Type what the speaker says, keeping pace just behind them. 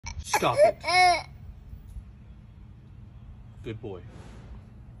Stop it. Good boy.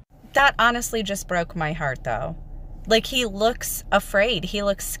 That honestly just broke my heart, though. Like, he looks afraid. He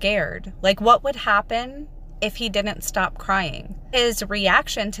looks scared. Like, what would happen if he didn't stop crying? His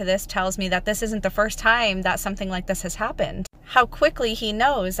reaction to this tells me that this isn't the first time that something like this has happened. How quickly he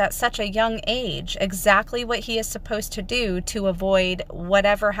knows at such a young age exactly what he is supposed to do to avoid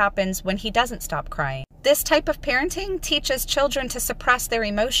whatever happens when he doesn't stop crying. This type of parenting teaches children to suppress their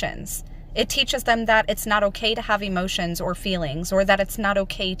emotions. It teaches them that it's not okay to have emotions or feelings, or that it's not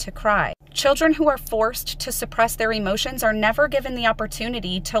okay to cry. Children who are forced to suppress their emotions are never given the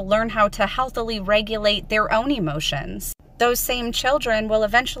opportunity to learn how to healthily regulate their own emotions. Those same children will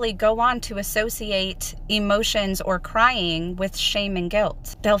eventually go on to associate emotions or crying with shame and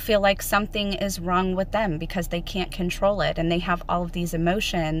guilt. They'll feel like something is wrong with them because they can't control it, and they have all of these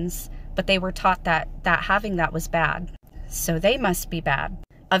emotions, but they were taught that having that was bad. So they must be bad.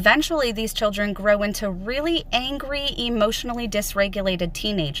 Eventually, these children grow into really angry, emotionally dysregulated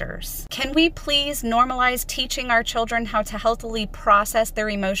teenagers. Can we please normalize teaching our children how to healthily process their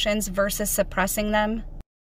emotions versus suppressing them?